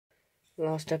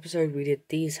Last episode we did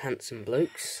these handsome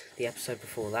blokes, the episode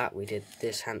before that we did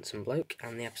this handsome bloke,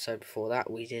 and the episode before that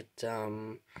we did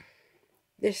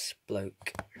this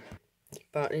bloke.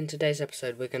 But in today's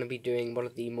episode we're going to be doing one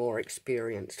of the more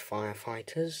experienced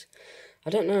firefighters. I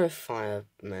don't know if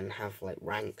firemen have like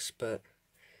ranks, but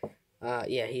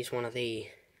yeah, he's one of the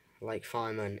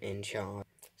firemen in charge.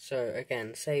 So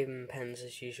again, same pens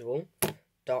as usual: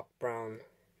 dark brown,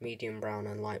 medium brown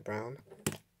and light brown,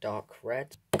 dark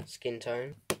red, skin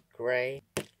tone, grey,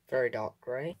 very dark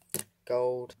grey,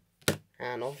 gold,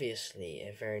 and obviously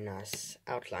a very nice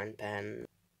outline pen.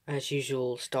 As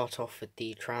usual, start off with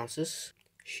the trousers,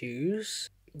 shoes,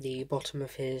 the bottom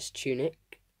of his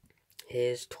tunic,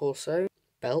 his torso,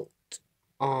 belt,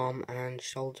 arm and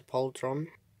shoulder pauldron,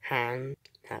 hand,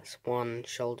 that's one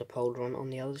shoulder pauldron on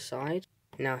the other side.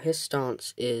 Now his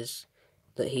stance is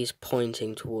that he's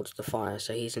pointing towards the fire,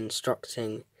 so he's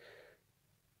instructing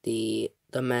the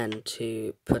men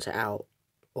to put it out,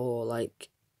 or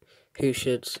who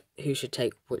should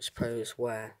take which pose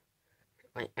where.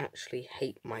 I actually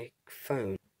hate my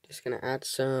phone. Just gonna add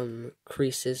some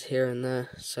creases here and there,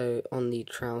 so on the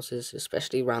trousers,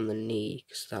 especially around the knee,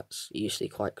 because that's usually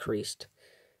quite creased,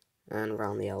 and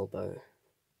around the elbow.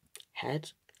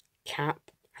 Head, cap,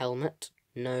 helmet,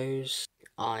 nose,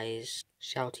 eyes,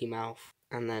 shouty mouth,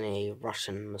 and then a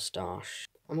Russian moustache.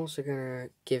 I'm also gonna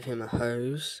give him a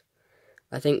hose.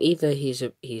 I think either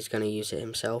he's gonna use it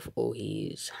himself or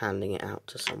he's handing it out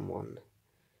to someone.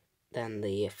 Then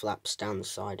the flaps down the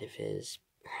side of his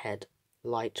head: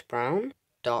 light brown,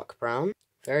 dark brown,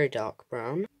 very dark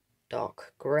brown,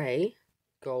 dark grey,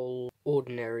 gold,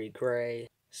 ordinary grey,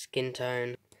 skin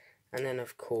tone, and then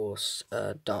of course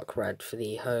dark red for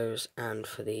the hose and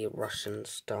for the Russian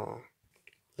star.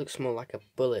 Looks more like a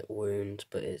bullet wound,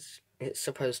 but it's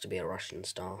supposed to be a Russian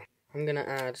star. I'm gonna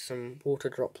add some water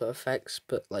droplet effects,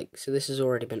 but so this has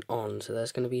already been on, so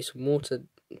there's gonna be some water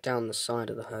down the side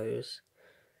of the hose,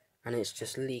 and it's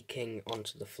just leaking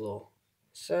onto the floor.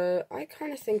 So I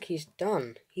kind of think he's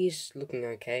done. He's looking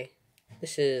okay.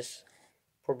 This is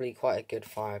probably quite a good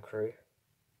fire crew,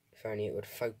 if only it would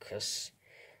focus.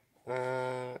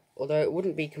 Although it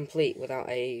wouldn't be complete without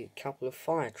a couple of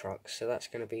fire trucks, so that's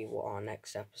going to be what our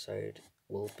next episode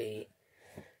will be.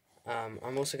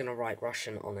 I'm also going to write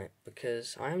Russian on it,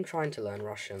 because I am trying to learn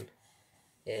Russian.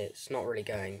 It's not really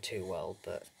going too well,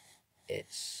 but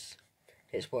it's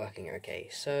working okay.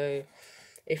 So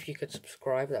if you could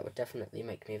subscribe, that would definitely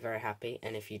make me very happy,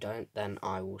 and if you don't, then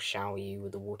I will shower you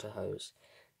with a water hose,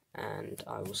 and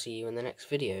I will see you in the next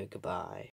video. Goodbye.